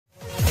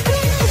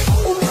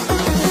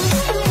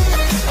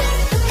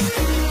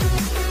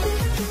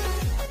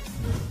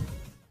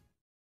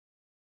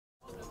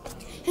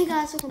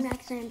guys, welcome back.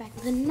 Today I'm back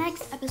with the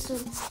next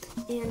episode,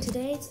 and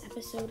today's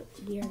episode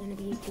we are going to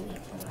be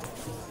doing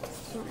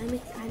so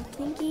I'm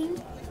thinking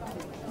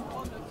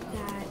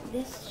that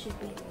this should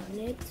be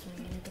limited, so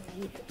I'm going to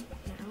delete it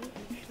now,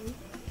 actually.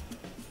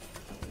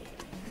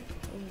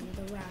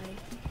 The ride.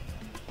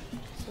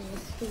 So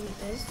let's delete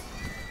this.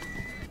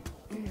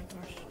 Oh my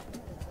gosh.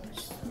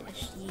 I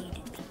just yeeted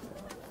it.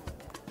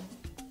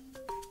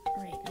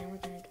 Alright, now we're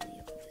going to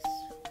delete all this.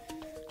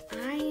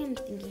 I am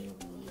thinking of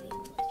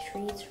deleting the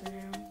trees for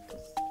now,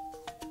 because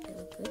they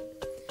look good.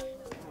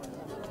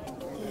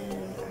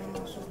 And I'm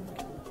also going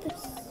to delete this,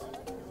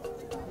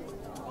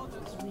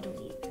 because we don't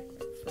need that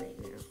for right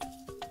now.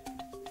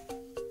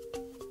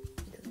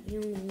 Because we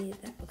only need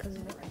that because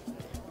of the right.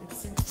 And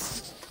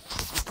since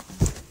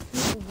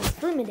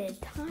with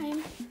limited time,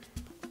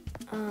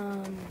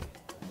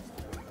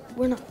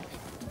 we're not.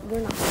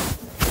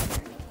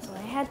 So I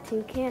had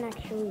Toucan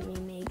actually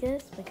remake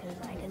this because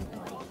I didn't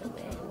like the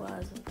way it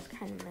was. It was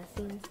kind of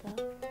messy and stuff.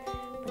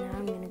 But now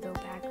I'm gonna go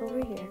back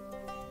over here,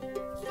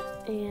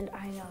 and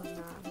I'm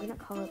gonna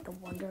call it the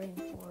Wandering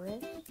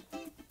Forest.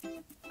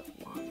 The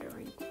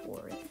Wandering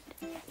Forest.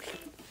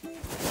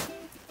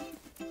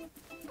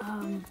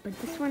 But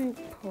this one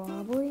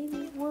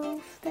probably will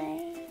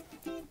stay.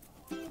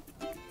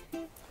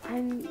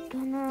 I'm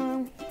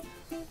gonna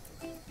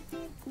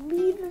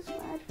leave this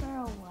ride for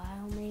a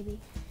while, maybe.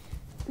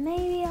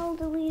 Maybe I'll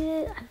delete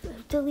it.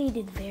 I've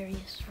deleted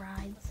various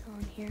rides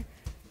on here.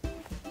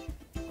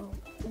 Well,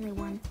 only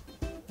one.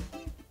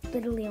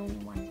 Literally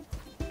only one.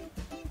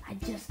 I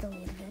just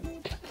deleted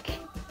it.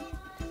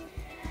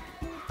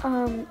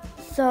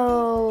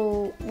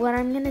 So what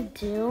I'm gonna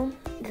do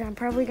is I'm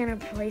probably gonna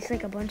place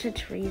like a bunch of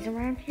trees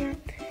around here.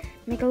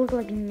 Make it look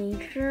like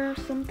nature or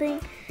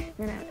something.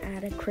 Then I'll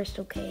add a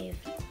crystal cave.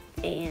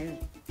 And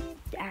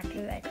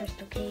after that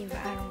crystal cave,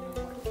 I don't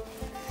know what.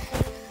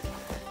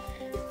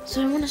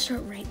 So I want to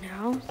start right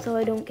now so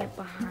I don't get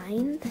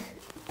behind.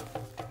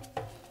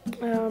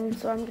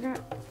 So I'm gonna,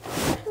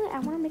 actually I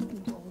want to make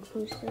the roller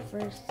coaster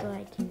first so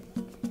I can,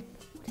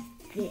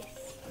 what is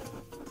this?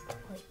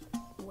 Like,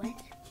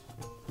 what?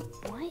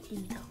 What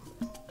in the,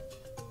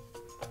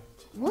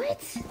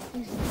 what is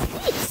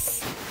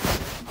this?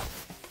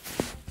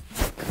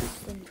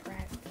 Custom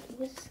track.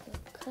 What's the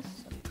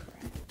custom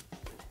track?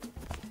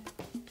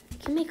 You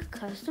can make a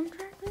custom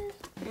track with this?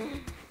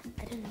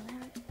 I didn't know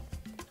that.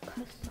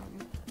 Custom.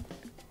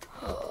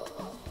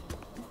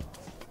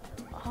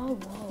 Oh,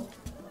 whoa.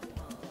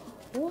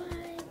 What?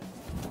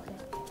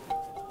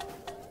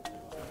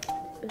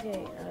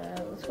 Okay,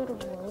 let's go to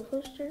roller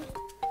coaster.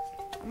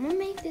 I'm gonna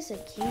make this a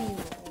cutie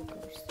roller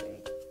coaster.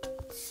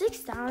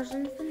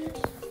 6,000 for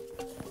this?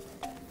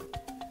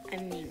 I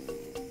mean,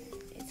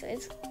 it's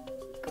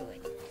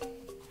good.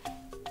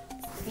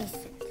 It's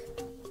decent.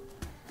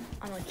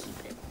 I'm gonna keep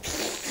it.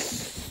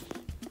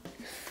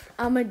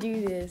 I'm gonna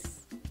do this.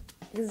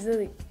 It's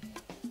really...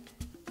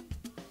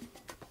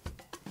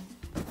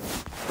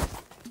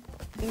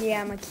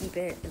 Yeah, I'm gonna keep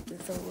it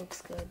so it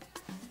looks good.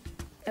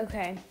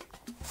 Okay.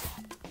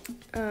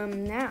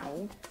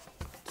 Now,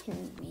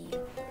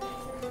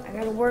 I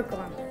gotta work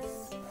on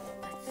this.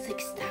 That's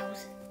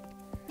 6,000.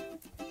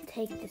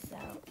 Take this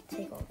out.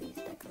 Take all these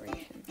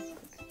decorations.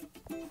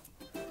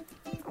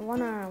 I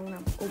wanna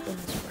open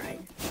this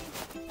ride.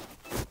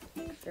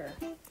 Sure.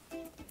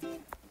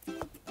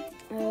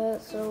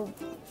 So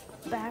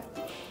back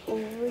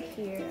over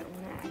here, I'm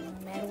gonna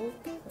add metal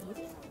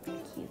plates and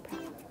cube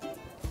power.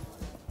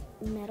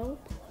 Metal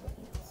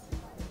plates.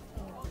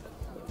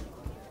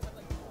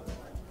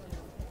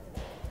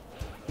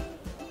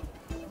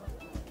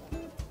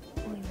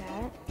 Like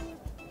that.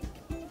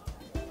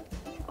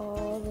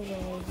 All the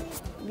way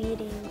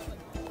leading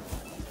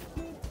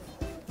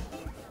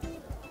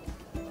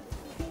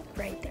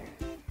right there.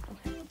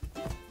 Okay.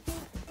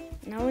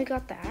 Now we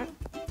got that.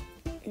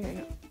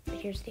 No,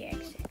 here's the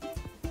exit.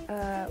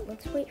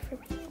 Let's wait for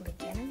people to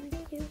get in the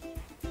queue.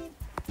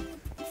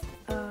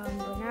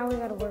 But now we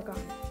gotta work on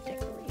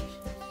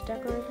decorations.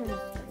 Decoration is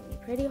gonna be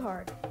pretty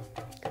hard.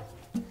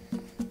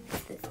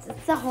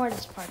 It's the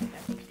hardest part of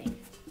everything.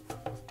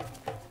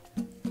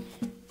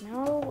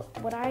 Now,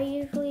 what I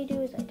usually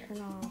do is I turn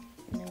off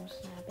no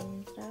snapping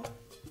and stuff.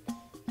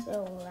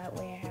 So that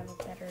way I have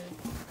a better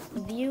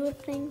view of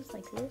things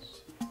like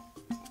this.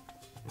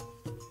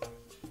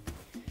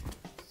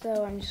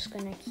 So I'm just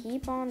gonna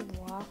keep on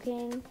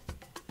blocking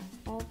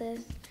all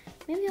this.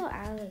 Maybe I'll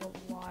add like a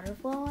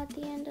waterfall at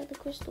the end of the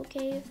crystal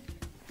cave.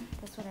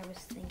 That's what I was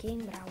thinking,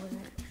 but I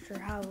wasn't sure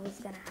how I was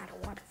gonna add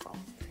a waterfall.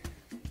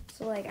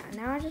 So like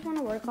now I just want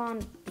to work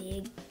on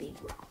big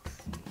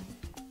rocks,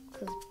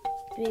 because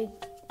big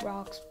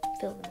rocks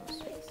fill the most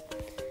space.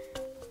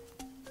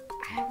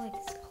 I have like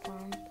this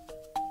clump.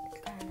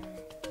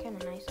 It's kind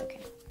of nice.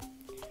 Okay.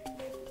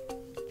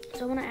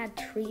 So I want to add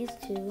trees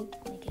too,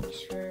 making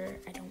sure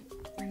I don't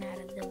run out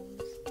of those.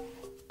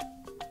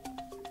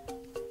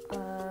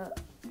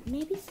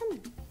 Maybe some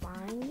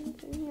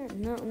vines in here.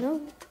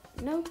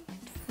 No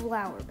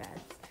flower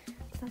beds.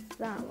 That's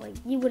not like,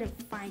 you wouldn't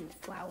find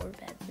flower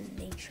beds in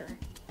nature.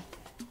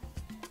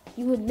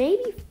 You would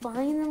maybe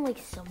find them like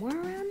somewhere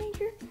around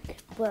nature,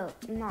 but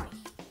not.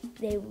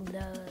 The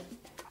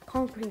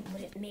concrete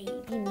wouldn't be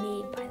made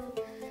by them,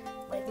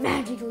 like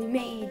magically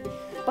made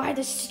by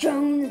the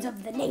stones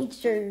of the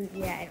nature.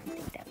 Yeah, I don't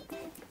think that would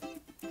work.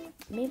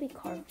 Maybe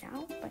carved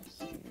out by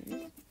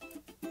humans.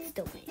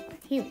 Still made by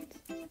humans.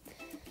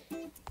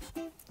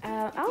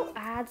 I'll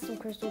add some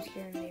crystals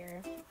here and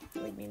there,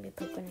 like maybe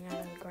poking out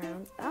of the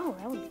ground. Oh,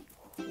 that would be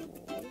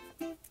cool.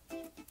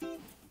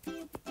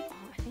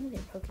 Oh, I think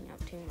they're poking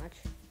out too much.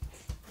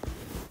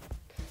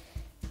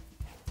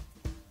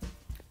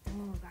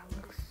 Oh, that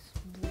looks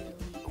really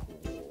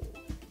cool.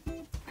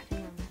 I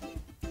think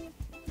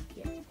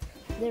yeah,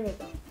 there we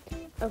go.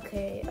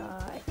 Okay,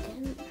 I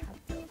didn't have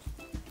those.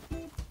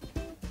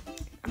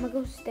 I'm gonna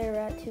go stare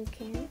at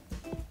Toucan.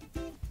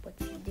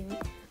 What's he doing?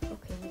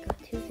 Okay, we got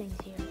two things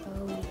here.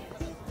 Oh, yes.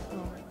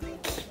 Oh,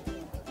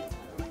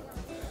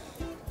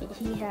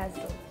 he has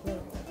the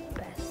little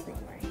best thing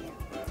right here.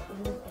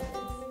 Look at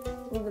this.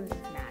 Look at this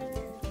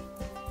madness.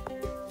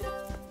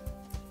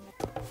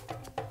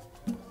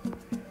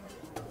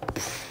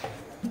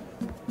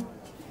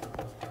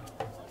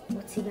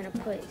 What's he gonna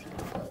put? Is he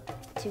gonna put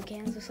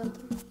toucans or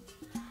something?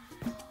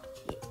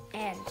 Yeah,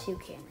 add a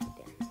toucan right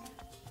there.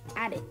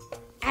 Add it.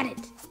 Add it.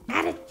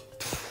 Add it.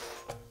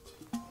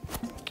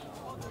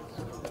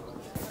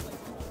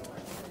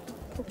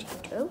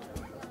 Potato.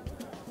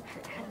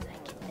 How did I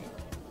get that?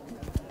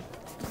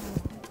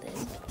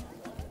 This.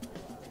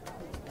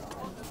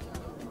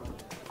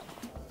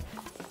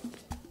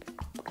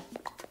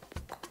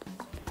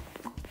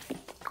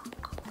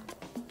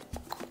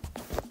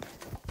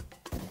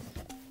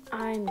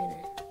 I'm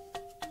gonna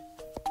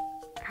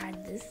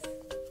add this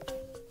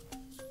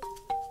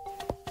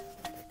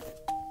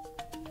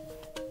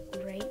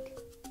right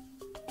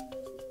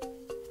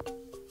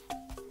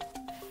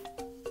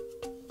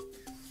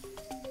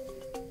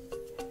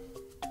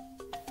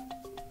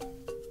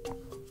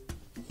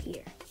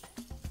here.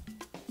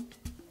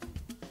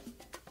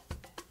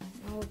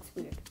 That looks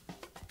weird.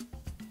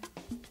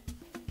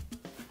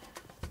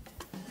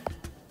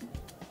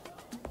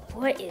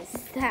 What is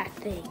that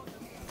thing?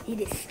 It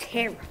is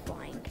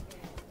terrifying.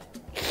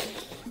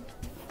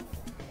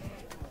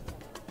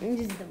 It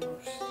is the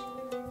most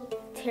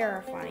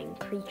terrifying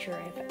creature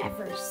I've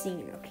ever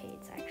seen. Okay,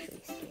 it's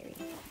actually scary.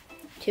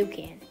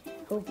 Toucan,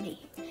 help me.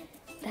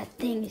 That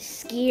thing is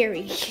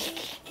scary.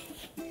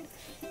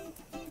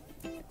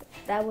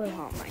 That will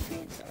haunt my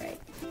dreams,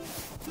 alright?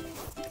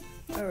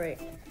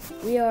 Alright,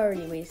 we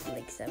already wasted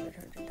like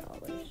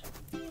 $700.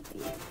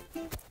 Yeah.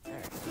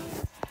 Alright,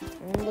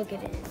 I'm gonna look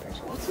at it in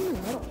person. What's in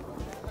the middle?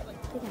 I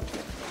think I'm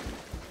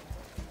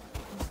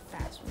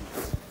fast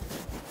ones.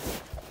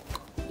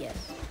 Yes,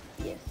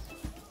 yes,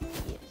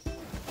 yes.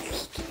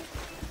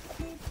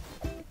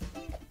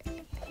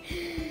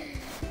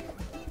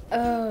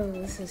 Oh,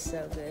 this is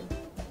so good.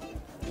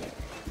 Yeah,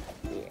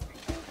 yeah.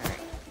 Alright.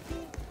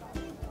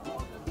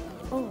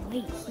 Oh,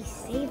 wait, he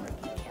saved the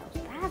details.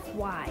 That's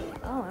why.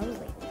 Oh, I was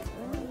like,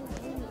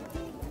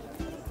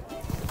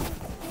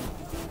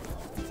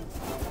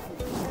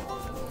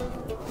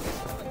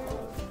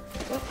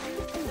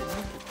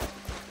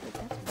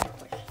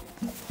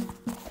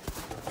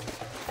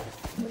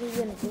 what are you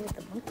gonna do with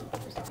the monkey?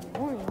 There's a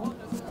memorial.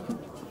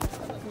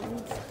 You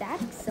need to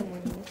stack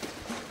somewhere.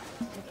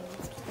 Okay,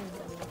 let's keep on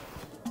going.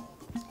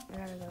 I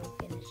gotta go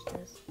finish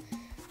this.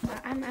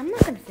 I'm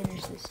not gonna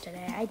finish this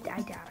today. I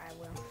doubt I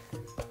will.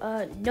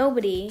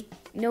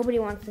 Nobody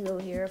wants to go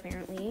here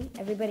apparently.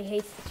 Everybody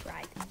hates this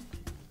ride. I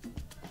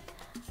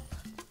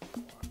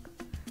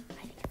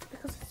think it's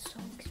because it's so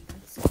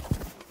expensive.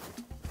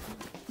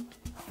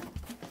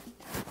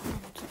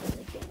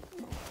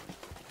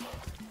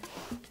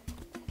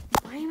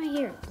 Why am I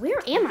here?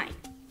 Where am I?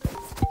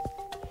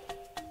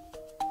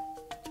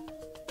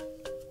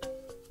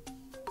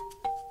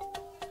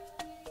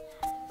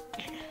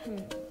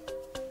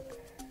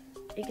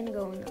 Are you gonna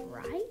go on the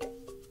ride?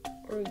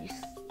 Or are you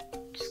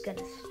just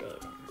gonna stay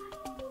there?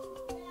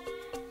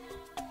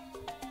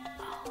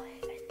 Oh, I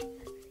think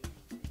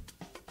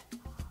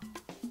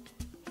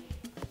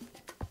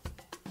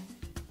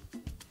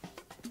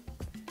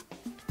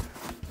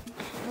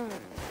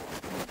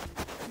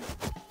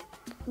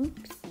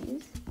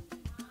Oopsies.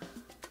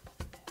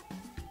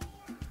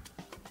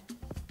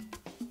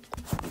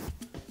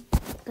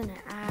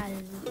 Gonna add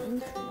the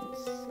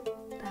entrance.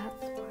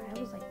 That's why I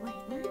was like, wait,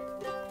 what?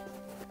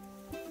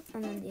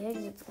 And then the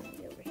exit's gonna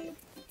be over here.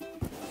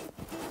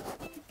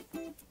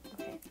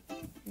 Okay.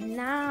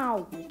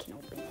 Now we can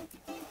open it.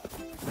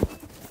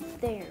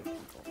 There,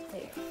 people,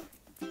 there.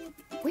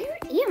 Where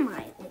am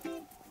I? Like,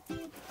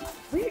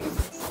 where is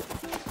this?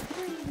 How did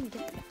I even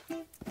get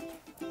there?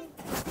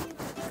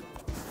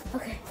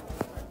 Okay.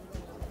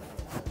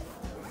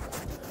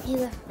 He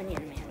left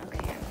Banana Man. Okay,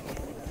 I'm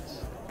okay with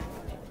this.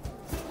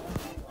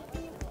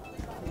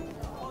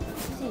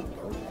 Is he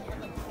doing now?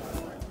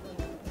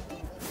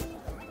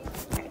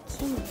 Alright,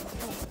 King.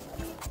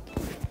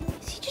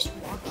 Is he just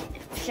walking?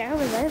 I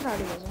thought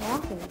he was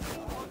walking.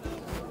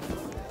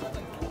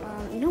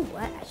 You know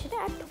what? I should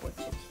add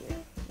torches here.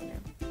 You know.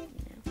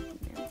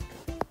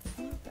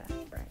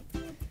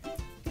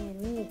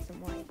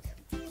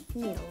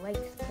 need to light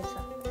this place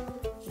up.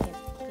 Okay,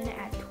 I'm gonna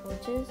add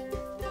torches.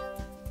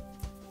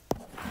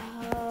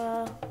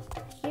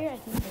 Here I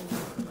think they need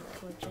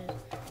torches.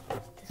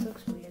 This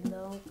looks weird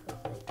though.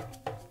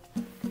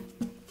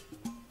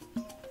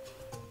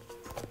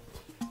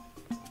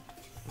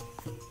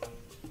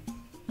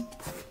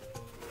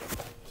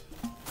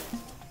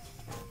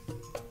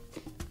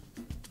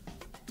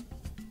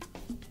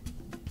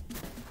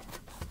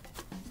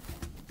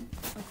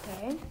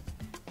 Okay.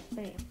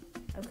 Wait.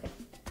 Okay.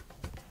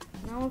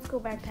 Now let's go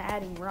back to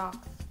adding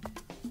rocks.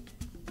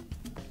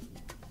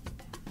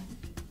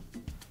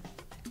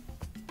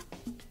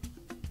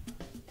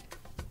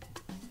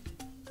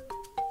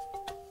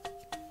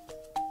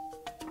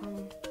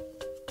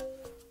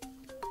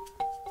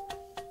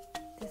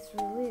 This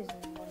really is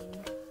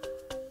annoying.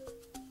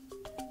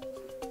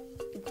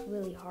 It's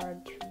really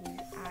hard to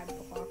add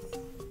blocks.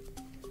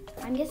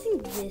 I'm guessing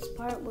this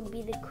part would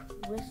be the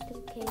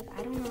crystal cave.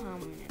 I don't know how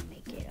I'm gonna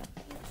make it up.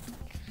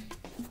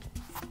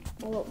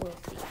 Well, we'll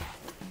see.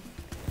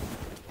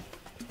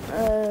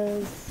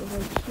 So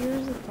like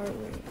here's the part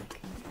where it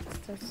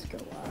starts to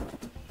go up.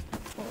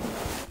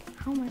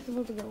 How am I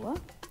supposed to go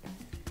up?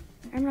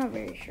 I'm not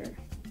very sure.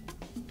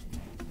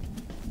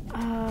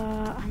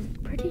 I'm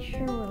pretty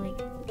sure we're like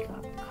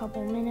got a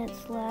couple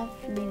minutes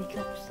left, maybe a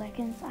couple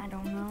seconds, I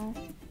don't know.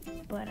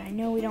 But I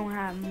know we don't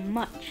have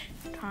much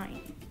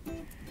time.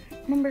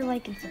 Remember to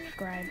like and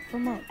subscribe for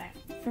more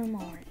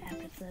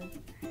episodes,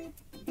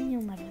 and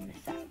you'll never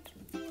miss out.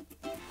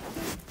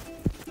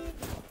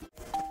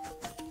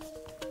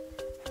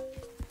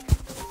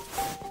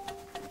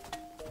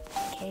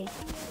 Okay.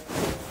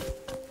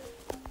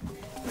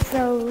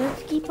 So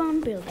let's keep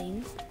on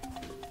building.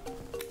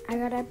 I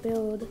gotta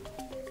build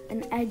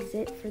an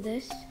exit for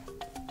this,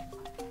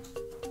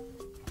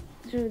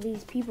 so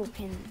these people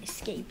can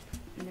escape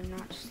and they're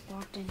not just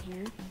locked in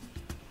here.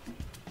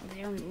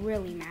 They're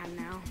really mad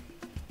now.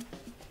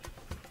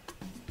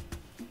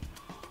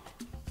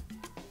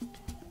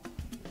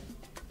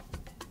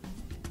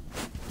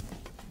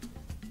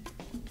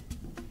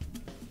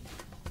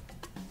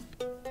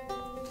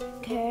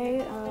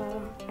 Okay,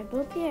 I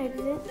built the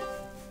exit,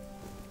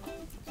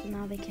 so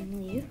now they can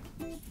leave.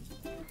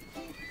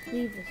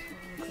 Leave this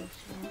roller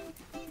coaster.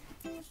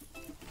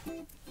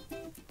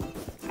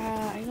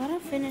 I gotta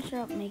finish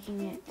up making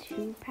it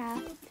 2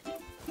 paths,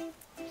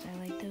 because I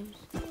like those.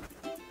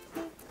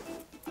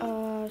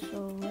 So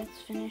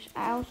let's finish.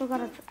 I also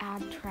gotta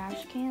add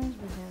trash cans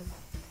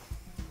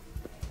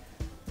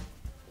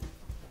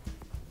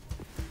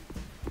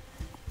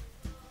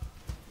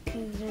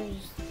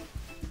because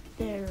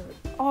they're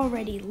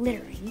already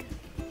littering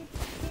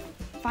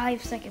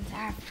 5 seconds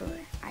after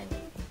I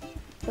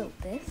built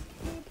this.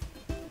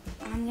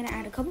 I'm gonna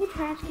add a couple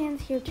trash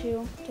cans here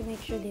too to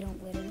make sure they don't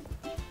litter,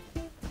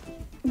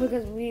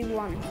 because we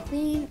want to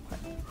clean.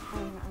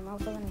 I'm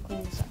also gonna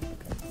clean this up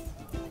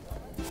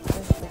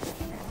because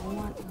I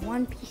want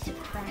one piece of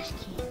trash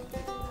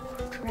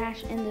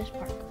in this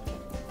park.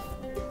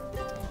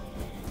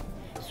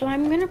 So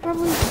I'm gonna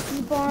probably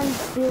keep on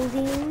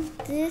building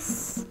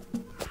this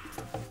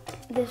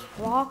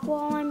rock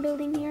wall I'm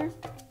building here.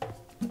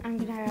 I'm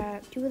gonna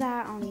do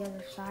that on the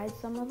other side,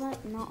 some of it,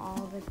 not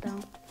all of it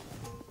though,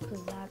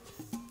 because that's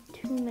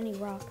too many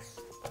rocks.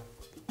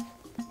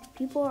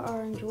 People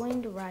are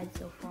enjoying the ride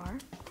so far.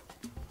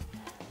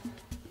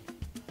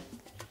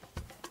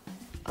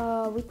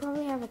 We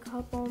probably have a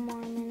couple more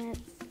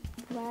minutes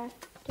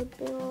left to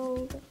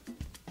build.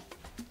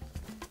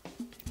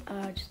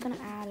 Just gonna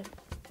add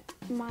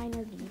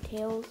minor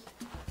details.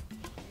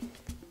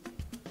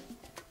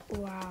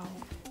 Wow.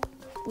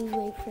 We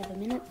wait for the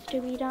minutes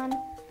to be done.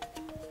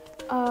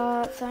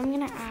 So I'm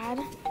gonna add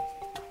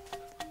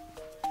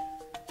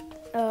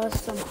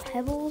some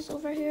pebbles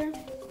over here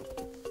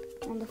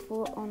on the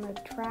floor, on the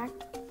track,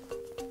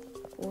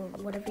 or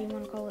whatever you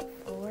want to call it,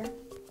 floor,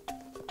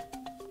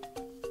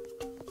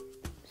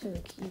 so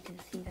that you can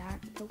see that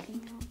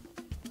poking out.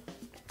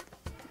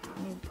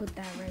 I'm gonna put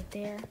that right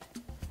there.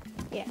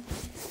 Yeah.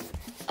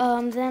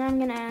 Then I'm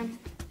gonna,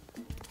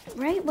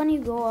 right when you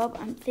go up,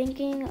 I'm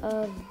thinking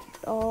of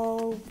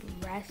all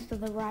the rest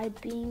of the ride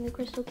being the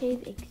Crystal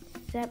Cave,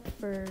 except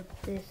for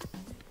this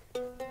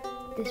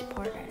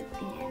part at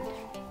the end.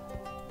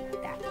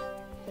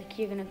 Like,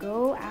 you're gonna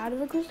go out of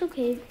the Crystal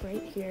Cave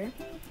right here,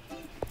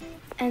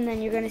 and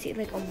then you're gonna see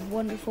like a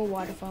wonderful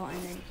waterfall,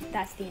 and then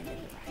that's the end of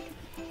the ride.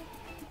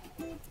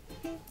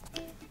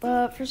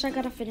 But first I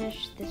gotta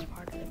finish this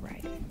part of the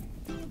ride.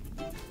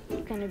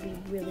 It's gonna be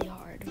really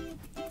hard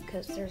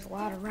because there's a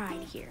lot of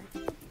ride here.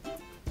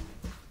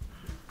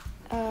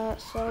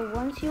 So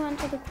once you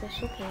enter the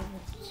Crystal Cave,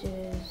 which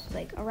is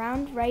like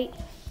around right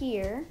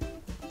here,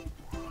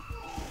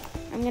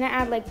 I'm gonna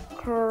add like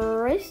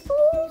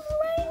crystals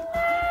right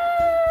now.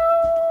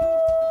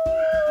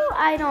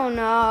 I don't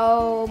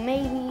know,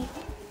 maybe,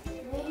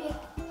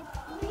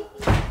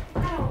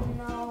 I don't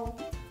know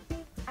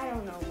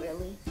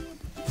really.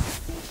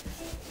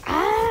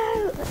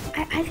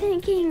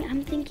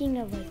 I'm thinking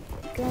of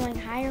like going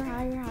higher.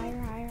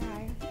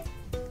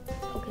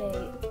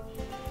 Okay.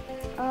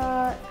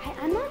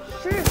 I'm not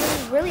sure if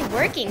this is really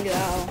working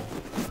though.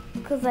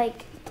 Cause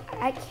like,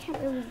 I can't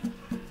really,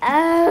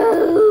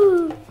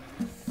 oh.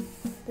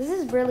 This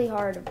is really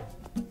hard.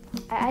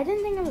 I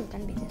didn't think it was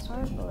gonna be this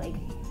hard, but like,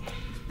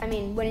 I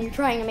mean, when you're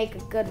trying to make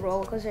a good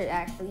roller coaster, it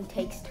actually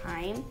takes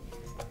time.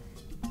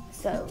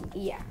 So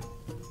yeah.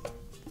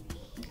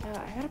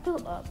 I gotta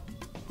build up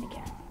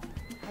again.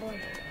 How do I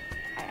build up?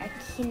 I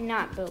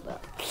cannot build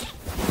up.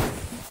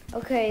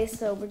 Okay,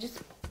 so we're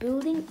just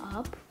building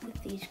up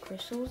with these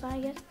crystals, I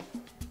guess.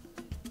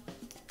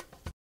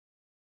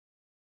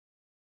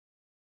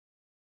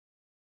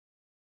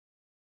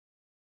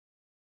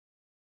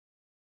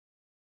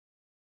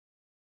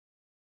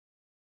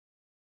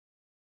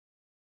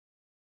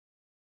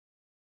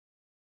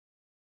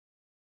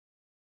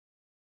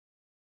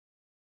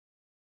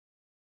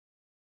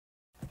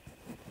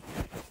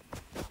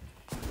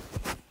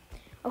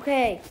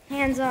 Okay,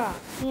 hands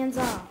off, hands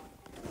off.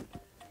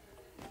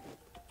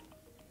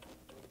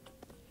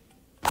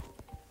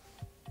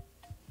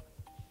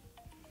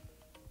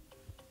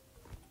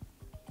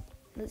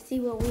 Let's see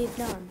what we've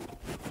done.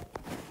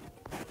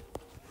 I'm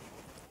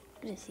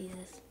gonna see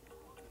this.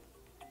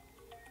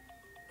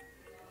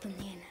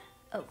 Banana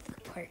of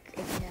the park.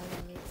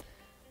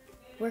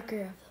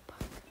 Worker of the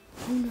park.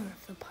 Owner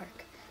of the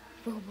park.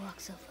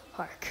 Roblox of the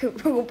park.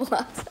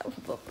 Roblox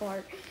of the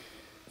park.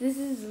 This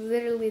is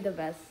literally the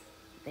best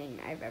thing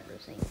I've ever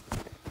seen.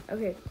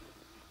 Okay.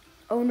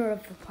 Owner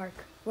of the park.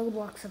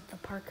 Roblox of the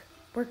park.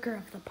 Worker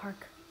of the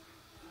park.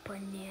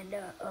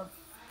 Banana of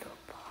the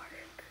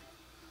park.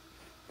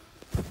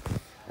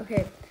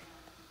 Okay.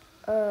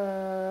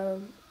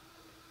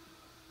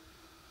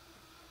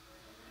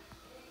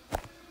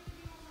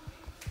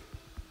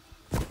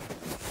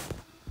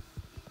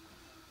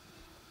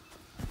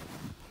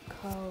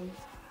 Called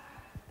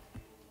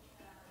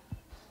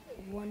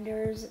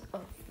Wonders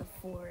of the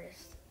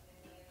Forest.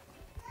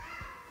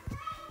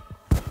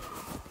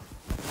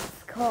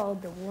 It's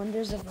called The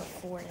Wonders of the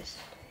Forest.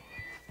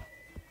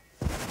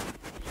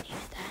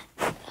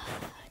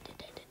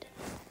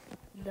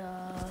 The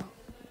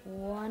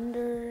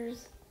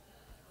Wonders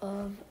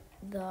of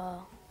the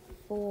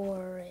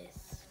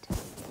Forest.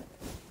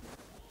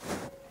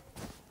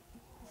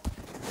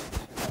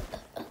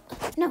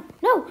 No,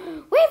 no,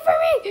 wait for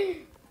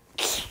me!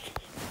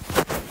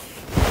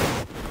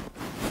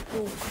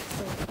 Oh,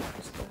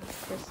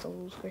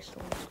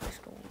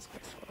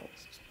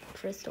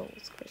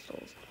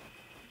 crystals.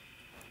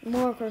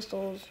 More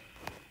crystals.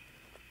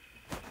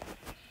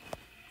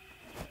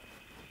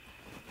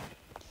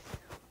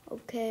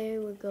 Okay,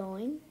 we're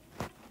going.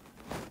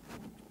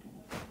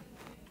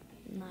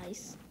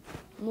 Nice.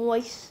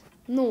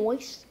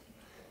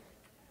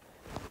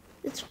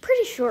 It's a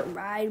pretty short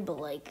ride, but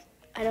like,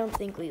 I don't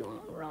think we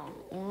want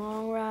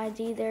long rides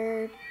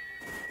either.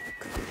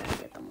 Because we gotta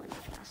get the money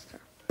faster.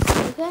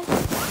 Okay?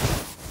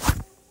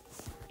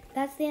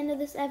 That's the end of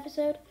this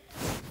episode.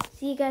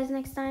 See you guys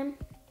next time.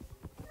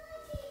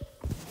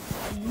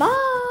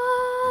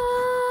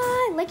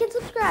 Bye! Like and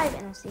subscribe,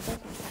 and I'll see you guys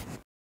next time.